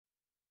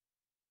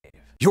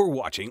You're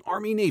watching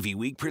Army-Navy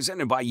Week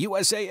presented by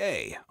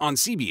USAA on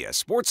CBS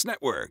Sports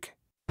Network.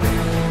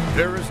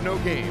 There is no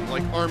game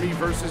like Army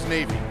versus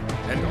Navy.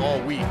 And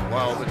all week,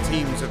 while the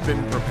teams have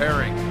been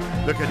preparing,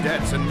 the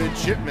cadets and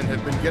midshipmen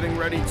have been getting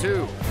ready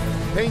too.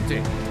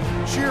 Painting,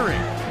 cheering,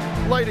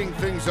 lighting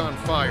things on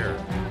fire,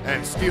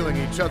 and stealing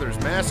each other's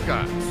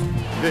mascots.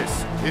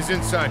 This is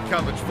Inside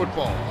College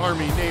Football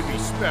Army-Navy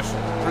Special,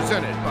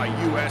 presented by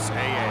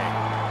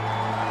USAA.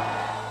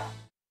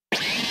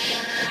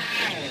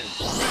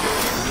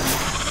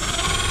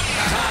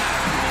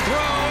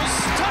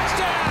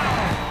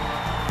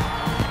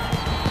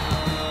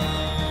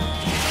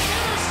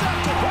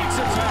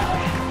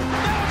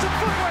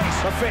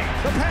 The fake,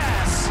 the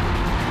pass.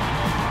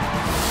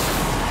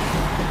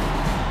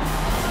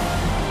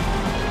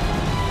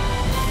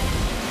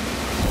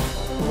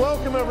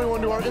 Welcome,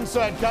 everyone, to our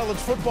Inside College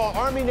Football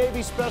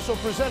Army-Navy Special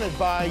presented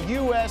by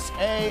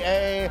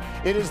USAA.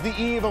 It is the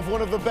eve of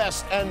one of the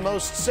best and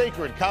most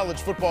sacred college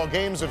football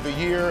games of the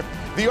year,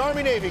 the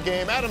Army-Navy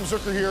game. Adam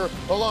Zucker here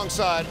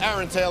alongside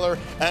Aaron Taylor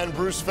and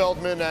Bruce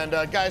Feldman. And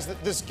guys,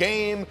 this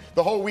game,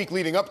 the whole week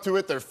leading up to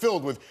it, they're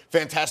filled with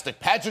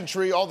fantastic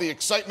pageantry, all the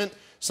excitement.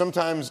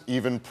 Sometimes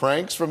even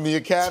pranks from the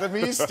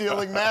academy,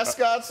 stealing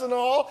mascots and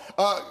all.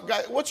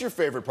 Guys, what's your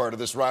favorite part of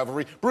this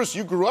rivalry? Bruce,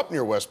 you grew up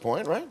near West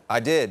Point, right?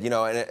 I did. You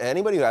know, and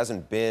anybody who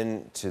hasn't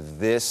been to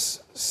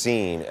this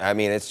scene, I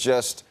mean, it's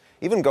just,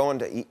 even going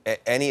to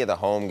any of the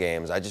home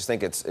games, I just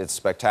think it's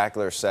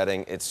spectacular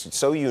setting. It's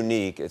so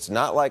unique. It's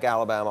not like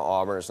Alabama,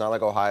 Auburn. It's not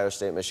like Ohio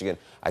State, Michigan.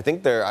 I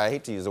think I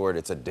hate to use the word,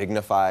 it's a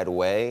dignified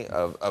way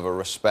of a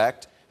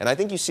respect. And I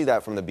think you see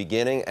that from the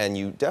beginning, and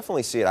you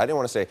definitely see it. I didn't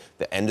want to say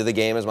the end of the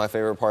game is my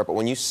favorite part, but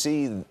when you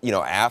see, you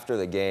know, after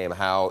the game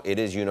how it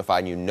is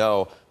unified, and you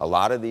know a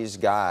lot of these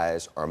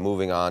guys are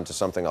moving on to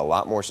something a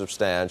lot more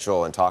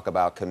substantial and talk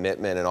about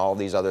commitment and all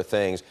these other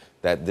things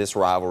that this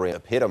rivalry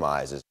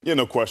epitomizes. Yeah,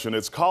 no question.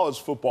 It's college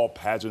football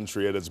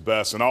pageantry at its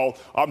best. And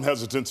I'm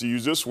hesitant to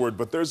use this word,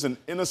 but there's an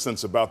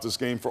innocence about this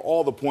game for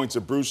all the points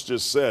that Bruce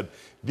just said.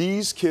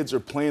 These kids are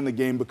playing the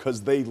game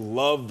because they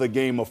love the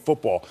game of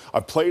football. I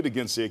played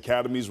against the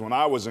academies when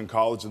I was in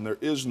college, and there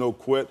is no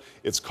quit.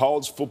 It's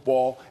college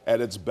football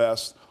at its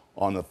best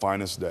on the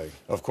finest day.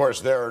 Of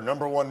course, their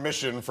number one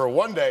mission for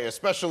one day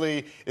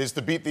especially is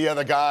to beat the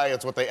other guy.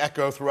 It's what they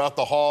echo throughout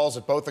the halls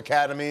at both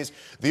academies.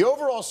 The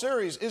overall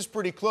series is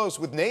pretty close,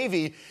 with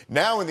Navy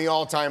now in the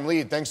all-time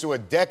lead thanks to a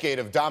decade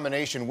of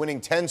domination, winning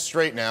 10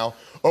 straight now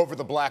over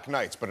the Black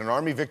Knights. But an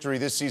Army victory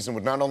this season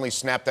would not only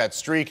snap that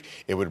streak,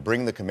 it would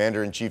bring the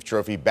Commander-in-Chief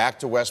trophy back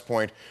to West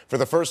Point for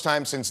the first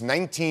time since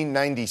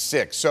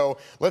 1996. So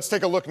let's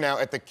take a look now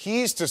at the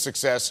keys to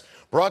success,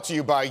 brought to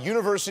you by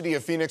University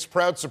of Phoenix,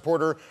 proud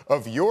supporter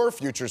of your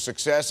future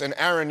success. And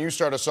Aaron, you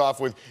start us off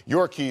with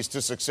your keys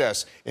to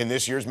success in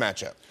this year's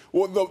matchup.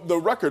 Well, the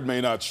record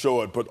may not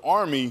show it, but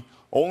Army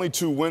only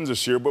 2 wins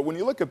this year, but when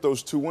you look at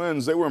those 2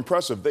 wins, they were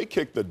impressive. They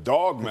kicked the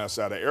dog mess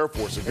out of Air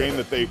Force, a game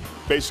that they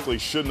basically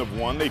shouldn't have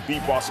won. They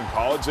beat Boston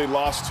College. They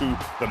lost to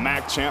the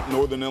MAC champ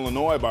Northern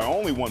Illinois by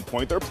only 1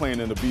 point. They're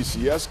playing in a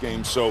BCS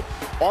game. So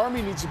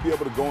Army needs to be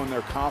able to go in there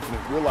confident,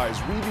 realize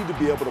we need to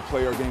be able to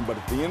play our game. But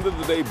at the end of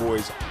the day,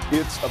 boys,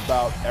 it's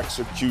about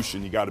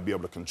execution. You got to be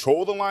able to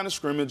control the line of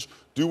scrimmage,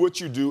 do what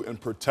you do, and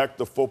protect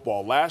the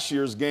football. Last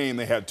year's game,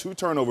 they had 2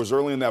 turnovers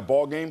early in that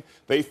ball game.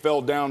 They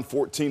fell down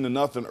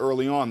 14-0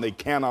 early on. They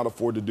cannot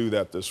afford to do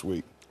that this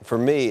week. For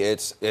me,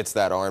 it's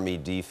that Army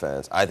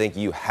defense. I think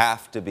you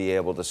have to be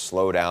able to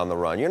slow down the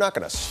run. You're not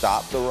going to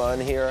stop the run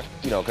here,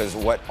 you know, because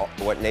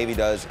what Navy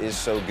does is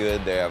so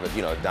good. They have,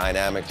 you know,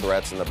 dynamic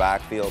threats in the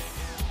backfield.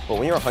 But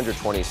when you're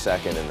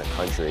 122nd in the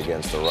country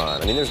against the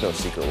run, I mean, there's no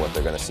secret what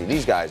they're going to see.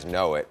 These guys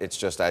know it. It's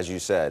just, as you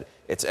said,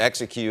 it's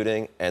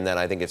executing, and then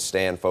I think it's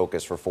staying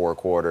focused for 4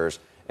 quarters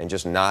and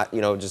just not,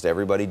 you know, just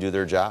everybody do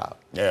their job.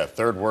 Yeah,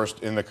 3rd worst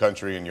in the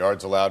country in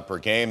yards allowed per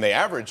game. They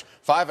average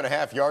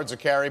 5.5 yards a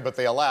carry, but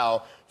they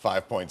allow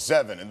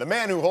 5.7. And the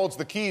man who holds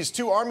the keys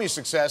to Army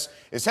success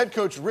is head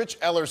coach Rich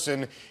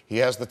Ellerson. He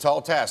has the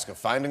tall task of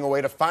finding a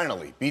way to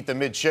finally beat the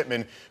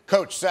midshipmen.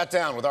 Coach sat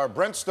down with our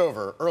Brent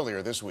Stover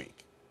earlier this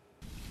week.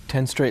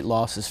 10 straight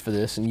losses for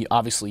this, and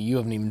obviously you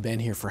haven't even been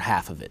here for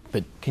half of it.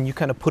 But can you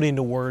kind of put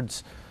into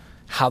words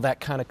how that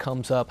kind of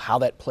comes up, how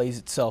that plays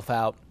itself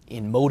out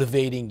in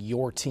motivating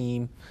your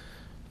team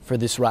for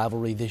this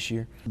rivalry this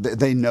year?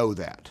 They know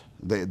that.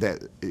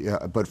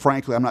 But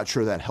frankly, I'm not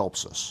sure that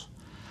helps us.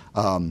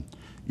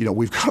 You know,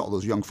 we've got all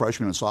those young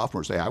freshmen and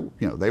sophomores.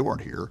 They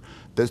weren't here.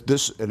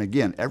 And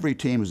again, every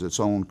team is its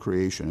own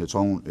creation. Has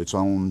its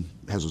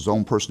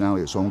own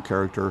personality, its own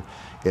character.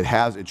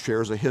 It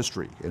shares a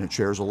history and it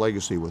shares a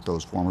legacy with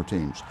those former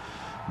teams.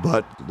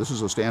 But this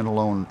is a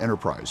standalone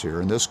enterprise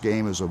here, and this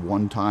game is a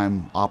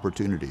one-time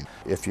opportunity.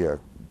 If you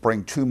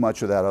bring too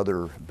much of that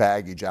other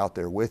baggage out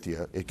there with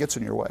you, it gets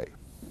in your way.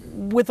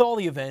 With all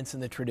the events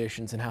and the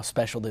traditions and how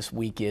special this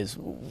week is,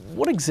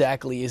 what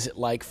exactly is it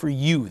like for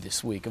you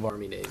this week of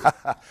Army-Navy?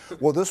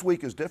 Well, this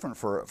week is different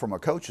from a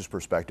coach's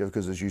perspective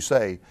because, as you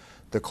say,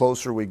 the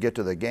closer we get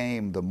to the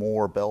game, the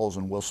more bells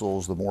and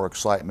whistles, the more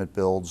excitement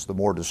builds, the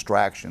more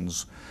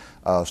distractions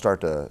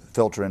start to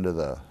filter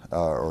into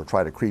or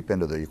try to creep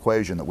into the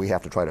equation that we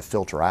have to try to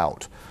filter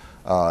out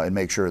and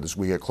make sure that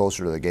we get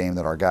closer to the game,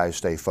 that our guys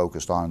stay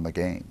focused on the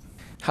game.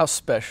 How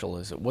special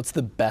is it? What's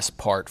the best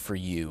part for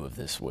you of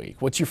this week?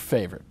 What's your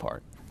favorite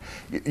part?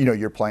 You know,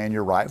 you're playing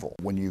your rival.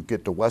 When you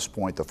get to West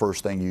Point, the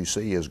first thing you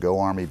see is go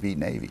Army, beat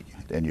Navy.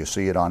 And you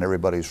see it on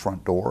everybody's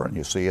front door, and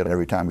you see it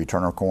every time you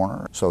turn a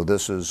corner. So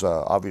this is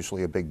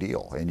obviously a big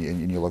deal, and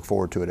you look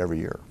forward to it every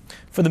year.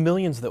 For the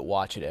millions that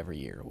watch it every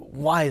year,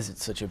 why is it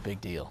such a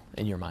big deal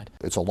in your mind?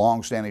 It's a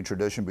long-standing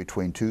tradition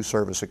between two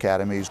service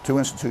academies, two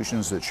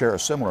institutions that share a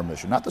similar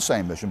mission, not the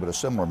same mission, but a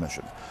similar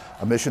mission,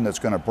 a mission that's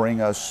going to bring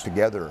us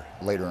together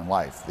later in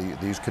life.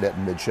 These cadet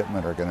and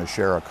midshipmen are going to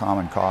share a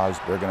common cause.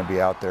 They're going to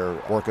be out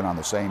there working on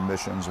the same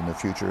missions in the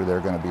future.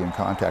 They're going to be in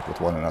contact with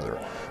one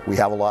another. We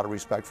have a lot of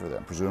respect for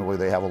them. Presumably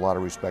they have a lot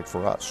of respect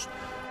for us.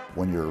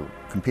 When you're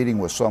competing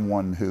with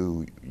someone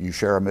who you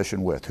share a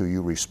mission with, who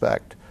you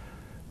respect,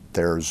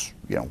 there's,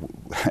 you know,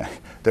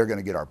 they're going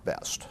to get our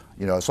best.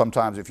 You know,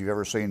 sometimes if you've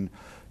ever seen,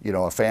 you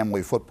know, a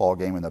family football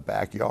game in the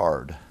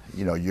backyard,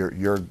 you know,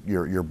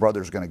 your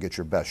brother's going to get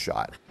your best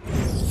shot.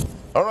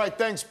 All right,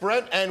 thanks,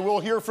 Brent. And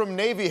we'll hear from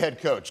Navy head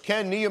coach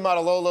Ken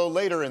Niumatalolo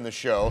later in the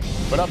show.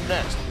 But up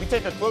next, we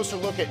take a closer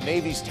look at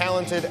Navy's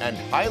talented and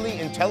highly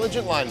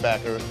intelligent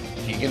linebacker,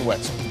 Keegan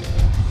Wetzel.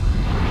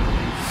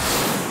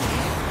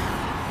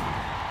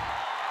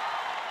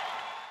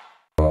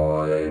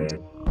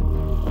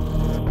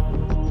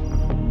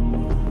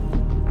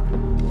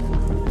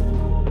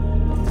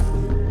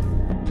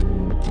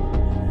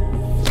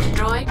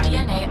 Droid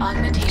DNA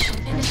augmentation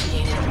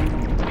initiated.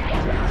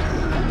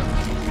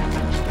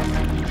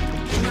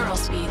 Neural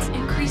speeds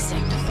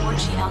increasing to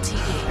 4G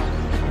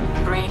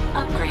LTE. Brain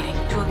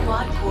upgrading to a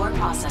quad-core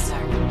processor.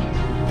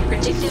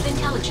 Predictive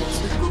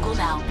intelligence with Google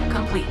Now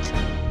complete.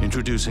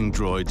 Introducing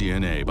Droid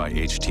DNA by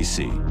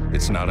HTC.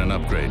 It's not an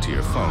upgrade to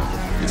your phone,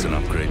 it's an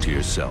upgrade to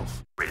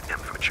yourself. Rated M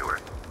for mature.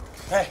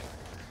 Hey,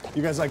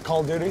 you guys like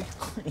Call of Duty?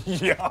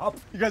 Yup.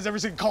 You guys ever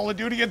seen Call of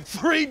Duty in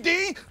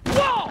 3D?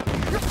 Whoa!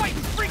 You're fighting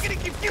freaking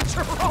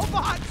future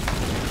robots!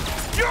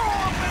 You're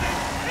all up in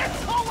it!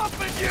 It's all up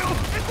in you!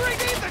 In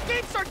 3D, the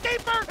games are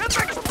deeper and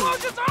the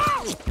explosions are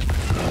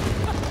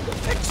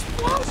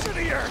explosion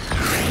here!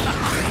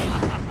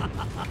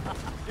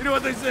 You know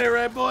what they say,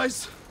 right,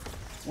 boys?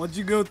 Once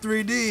you go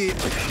 3D...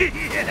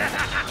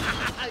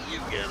 yeah, you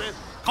get it.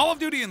 Call of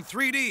Duty in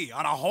 3D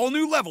on a whole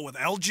new level with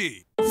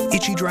LG.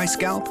 Itchy dry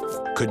scalp?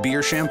 Could be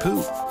your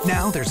shampoo.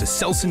 Now there's a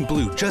Selsun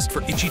Blue just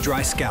for itchy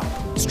dry scalp.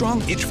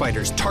 Strong itch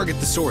fighters target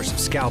the source of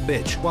scalp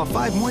itch, while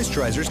 5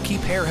 moisturizers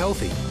keep hair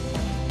healthy.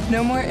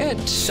 No more itch.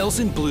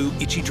 Selsun Blue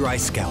Itchy Dry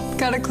Scalp.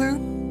 Got a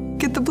clue?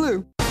 Get the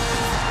blue.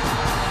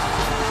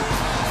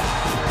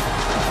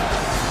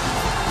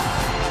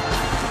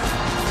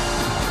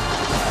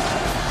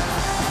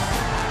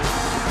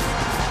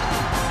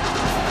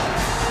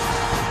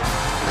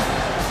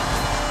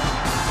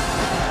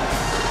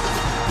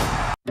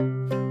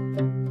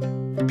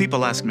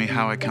 People ask me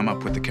how I come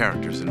up with the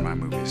characters in my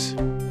movies.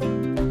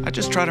 I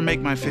just try to make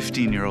my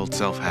 15-year-old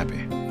self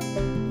happy.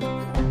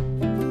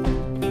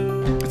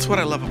 It's what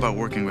I love about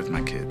working with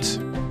my kids.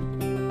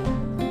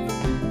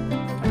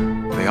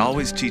 They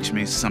always teach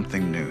me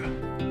something new.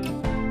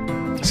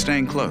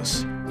 Staying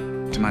close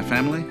to my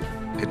family,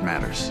 it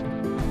matters.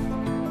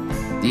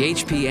 The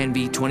HP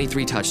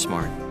NB23 Touch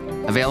Smart.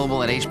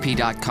 Available at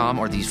HP.com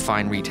or these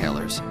fine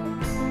retailers.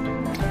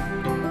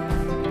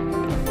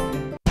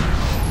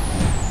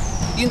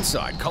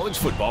 Inside College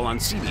Football on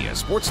CBS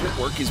Sports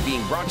Network is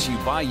being brought to you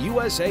by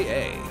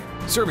USAA,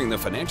 serving the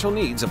financial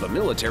needs of the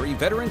military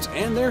veterans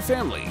and their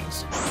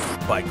families.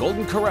 By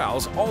Golden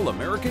Corral's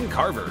All-American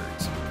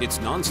Carvers. It's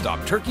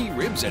nonstop turkey,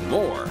 ribs, and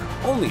more,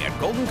 only at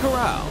Golden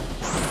Corral.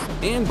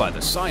 And by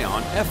the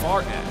Scion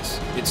FRS.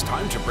 It's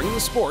time to bring the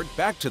sport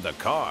back to the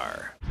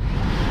car.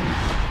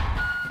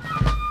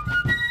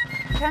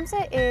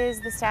 Tecumseh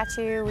is the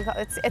statue,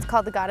 it's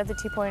called the God of the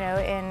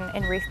 2.0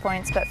 in Reef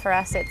Points, but for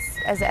us,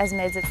 as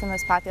mids, it's the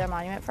most popular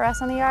monument for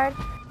us on the yard.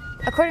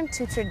 According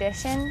to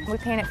tradition, we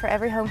paint it for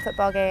every home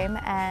football game,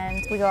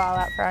 and we go all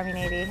out for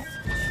Army-Navy.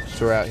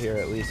 So we're out here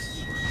at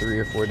least 3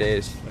 or 4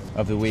 days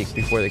of the week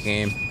before the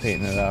game,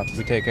 painting it up.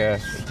 We take a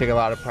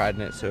lot of pride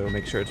in it, so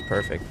make sure it's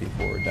perfect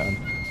before we're done.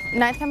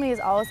 9th Company is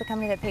always the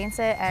company that paints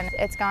it, and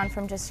it's gone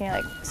from just, you know,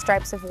 like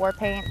stripes of war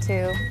paint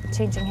to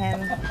changing him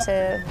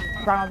to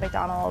Ronald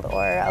McDonald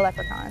or a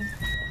leprechaun.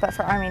 But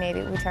for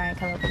Army-Navy, we try and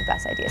come up with the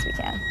best ideas we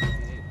can.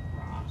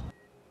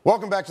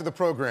 Welcome back to the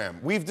program.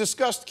 We've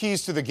discussed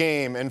keys to the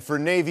game, and for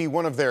Navy,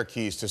 one of their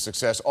keys to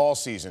success all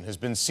season has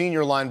been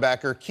senior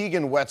linebacker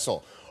Keegan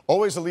Wetzel.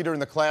 Always a leader in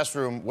the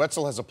classroom,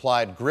 Wetzel has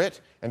applied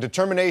grit and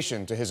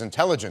determination to his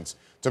intelligence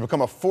to become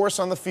a force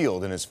on the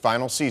field in his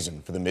final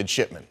season for the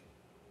midshipmen.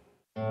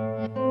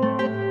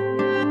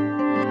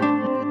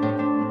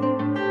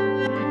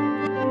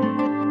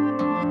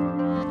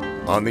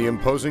 On the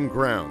imposing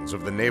grounds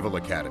of the Naval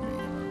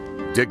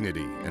Academy,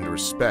 dignity and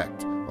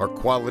respect are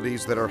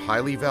qualities that are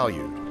highly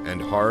valued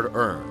and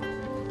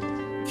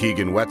hard-earned.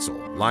 Keegan Wetzel,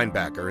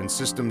 linebacker and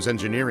systems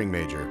engineering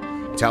major,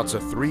 touts a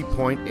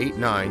 3.89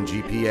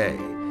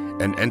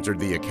 GPA and entered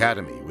the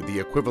academy with the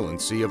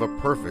equivalency of a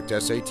perfect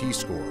SAT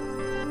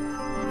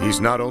score.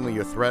 He's not only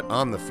a threat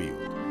on the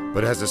field,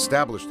 but has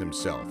established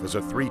himself as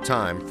a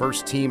 3-time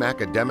first-team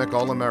academic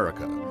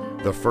All-America,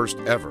 the first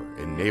ever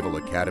in Naval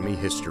Academy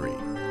history.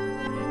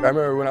 I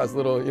remember when I was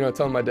little,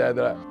 telling my dad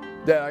that,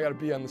 Dad, I got a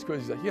B on this quiz.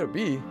 He's like, you got a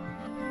B?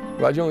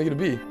 Why'd you only get a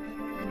B?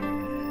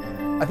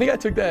 I think I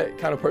took that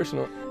kind of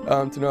personal,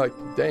 to know, like,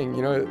 dang,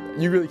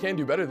 you really can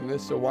do better than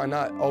this, so why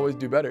not always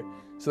do better?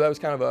 So that was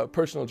kind of a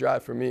personal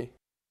drive for me.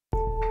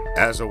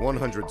 As a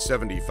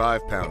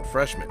 175-pound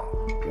freshman,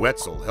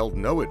 Wetzel held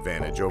no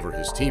advantage over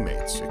his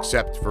teammates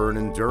except for an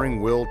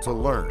enduring will to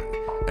learn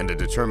and a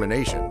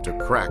determination to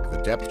crack the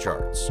depth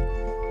charts.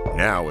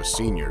 Now a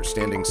senior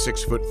standing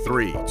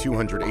 6'3",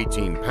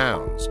 218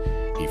 pounds,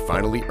 he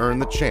finally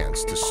earned the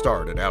chance to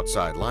start at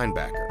outside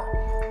linebacker,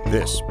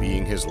 this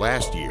being his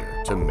last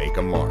year to make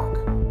a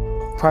mark.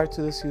 Prior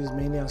to this, he was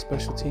mainly on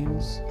special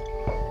teams,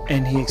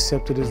 and he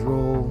accepted his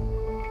role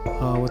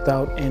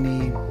without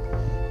any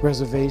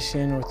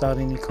reservation or without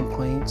any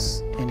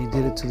complaints, and he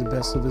did it to the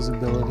best of his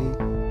ability.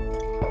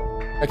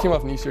 I came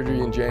off knee surgery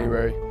in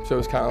January, so it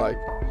was kind of like,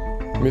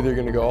 I'm either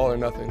going to go all or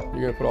nothing.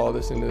 You're going to put all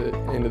this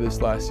into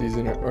this last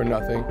season or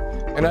nothing.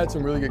 And I had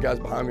some really good guys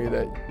behind me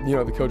that,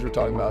 the coach were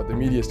talking about, the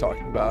media's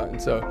talking about.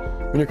 And so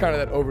when you're kind of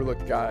that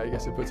overlooked guy, I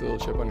guess it puts a little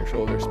chip on your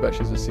shoulder,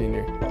 especially as a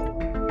senior.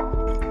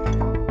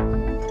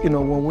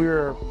 When we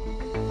were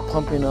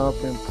pumping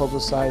up and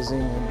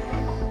publicizing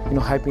and,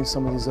 hyping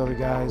some of these other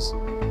guys,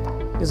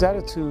 his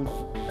attitude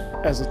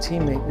as a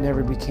teammate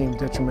never became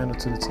detrimental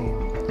to the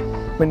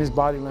team. His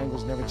body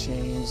language never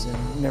changed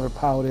and never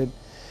pouted.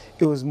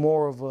 It was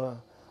more of a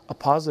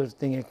positive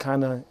thing. It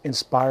kind of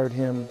inspired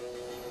him,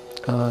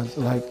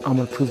 like, I'm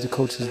going to prove the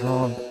coaches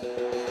wrong.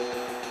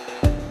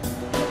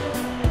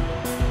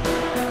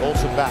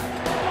 Olsen back.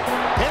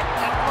 Hit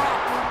and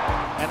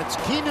blocked. And it's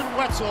Keegan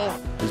Wetzel.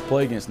 His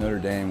play against Notre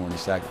Dame when he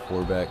sacked the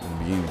quarterback in the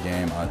beginning of the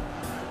game,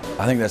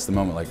 I think that's the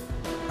moment, like,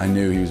 I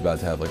knew he was about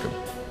to have, like, a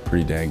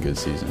pretty dang good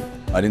season.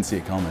 I didn't see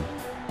it coming.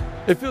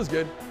 It feels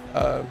good.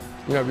 I'd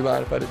be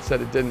lying if I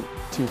said it didn't,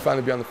 to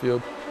finally be on the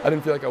field. I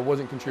didn't feel like I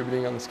wasn't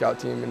contributing on the scout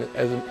team and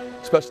as a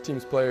special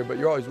teams player, but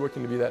you're always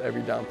working to be that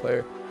every down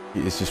player.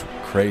 It's just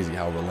crazy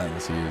how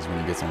relentless he is when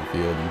he gets on the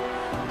field and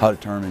how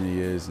determined he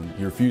is, and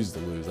he refuses to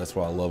lose. That's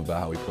what I love about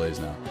how he plays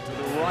now. To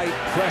the right,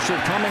 pressure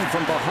coming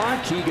from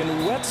behind.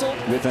 Keegan Wetzel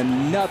with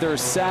another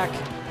sack.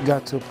 It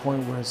got to a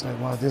point where it's like,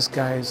 wow, this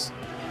guy's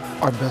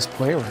our best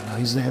player right now.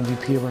 He's the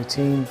MVP of our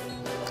team,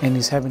 and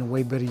he's having a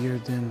way better year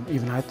than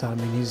even I thought. I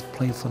mean, he's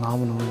playing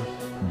phenomenally.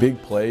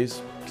 Big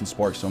plays can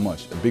spark so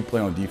much. A big play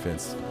on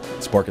defense,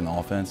 sparking the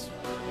offense,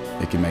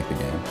 it can make the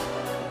game.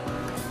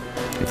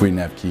 If we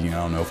didn't have Keegan, I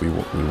don't know if we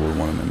would have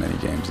won as many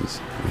games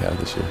as we have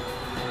this year.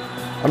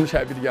 I'm just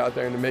happy to get out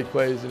there and to make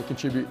plays and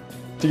contribute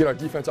to get our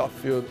defense off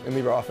the field and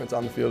leave our offense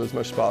on the field as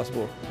much as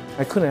possible.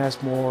 I couldn't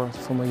ask more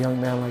from a young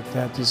man like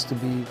that, just to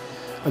be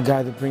a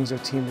guy that brings our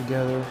team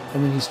together. I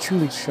mean, he's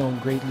truly shown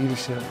great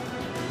leadership.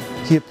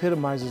 He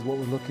epitomizes what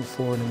we're looking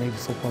for in a Navy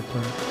football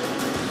player.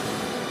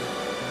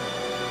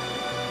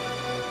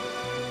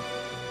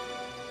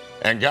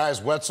 And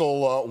guys,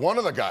 Wetzel, one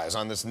of the guys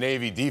on this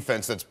Navy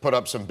defense that's put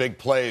up some big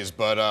plays,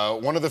 but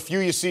one of the few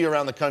you see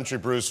around the country,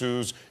 Bruce,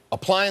 who's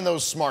applying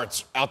those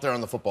smarts out there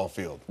on the football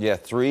field. Yeah,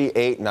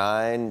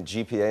 3.89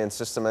 GPA in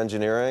system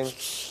engineering.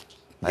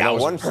 I know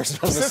one person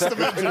from the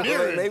system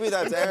engineering. Maybe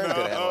that's Aaron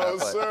could handle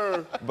that.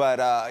 Sir. But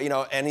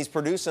and he's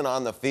producing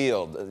on the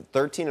field.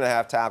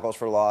 13.5 tackles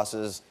for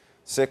losses,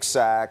 6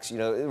 sacks.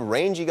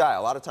 Rangy guy.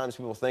 A lot of times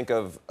people think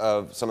of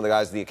some of the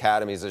guys at the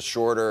academies as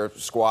shorter,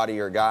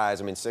 squattier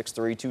guys. I mean,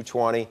 6'3",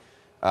 220.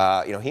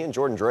 He and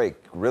Jordan Drake,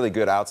 really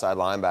good outside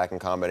linebacking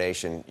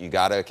combination. You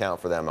got to account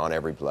for them on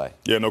every play.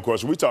 Yeah, no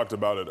question. We talked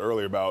about it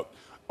earlier about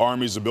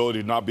Army's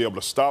ability to not be able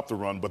to stop the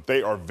run, but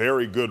they are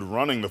very good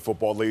running the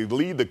football. They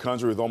lead the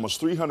country with almost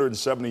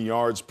 370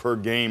 yards per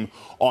game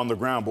on the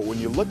ground. But when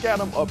you look at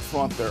them up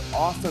front, their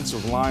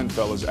offensive line,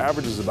 fellas,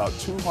 averages about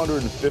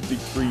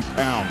 253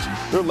 pounds.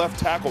 Their left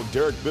tackle,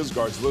 Derek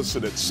Bisgard's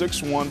listed at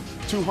 6'1",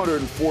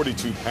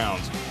 242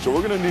 pounds. So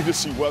we're going to need to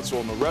see Wetzel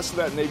and the rest of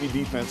that Navy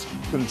defense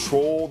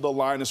control the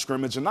line of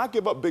scrimmage and not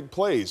give up big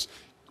plays.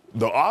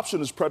 The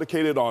option is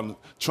predicated on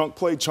chunk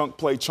play, chunk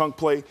play, chunk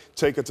play.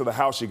 Take it to the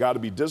house. You got to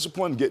be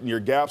disciplined, get in your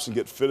gaps, and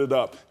get fitted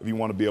up if you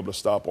want to be able to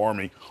stop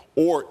Army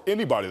or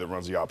anybody that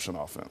runs the option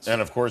offense. And,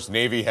 of course,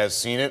 Navy has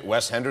seen it.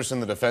 Wes Henderson,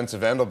 the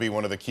defensive end, will be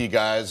one of the key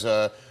guys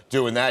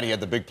doing that. He had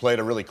the big play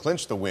to really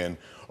clinch the win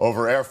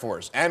over Air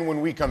Force. And when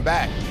we come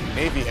back,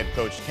 Navy head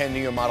coach Ken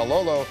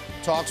Niumatalolo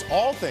talks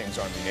all things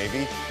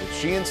Army-Navy with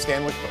she and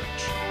Stanwick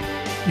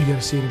Birch. You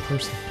got to see it in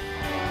person.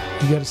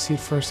 You got to see it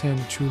firsthand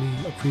to truly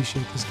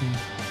appreciate this game.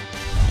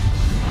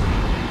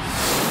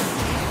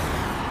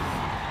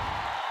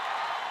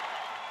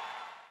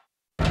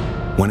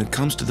 When it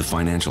comes to the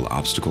financial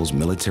obstacles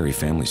military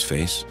families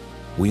face,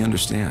 we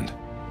understand.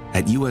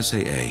 At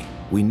USAA,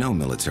 we know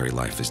military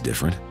life is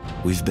different.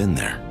 We've been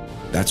there.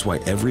 That's why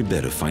every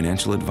bit of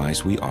financial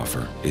advice we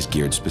offer is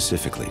geared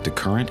specifically to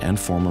current and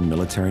former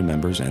military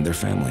members and their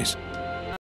families.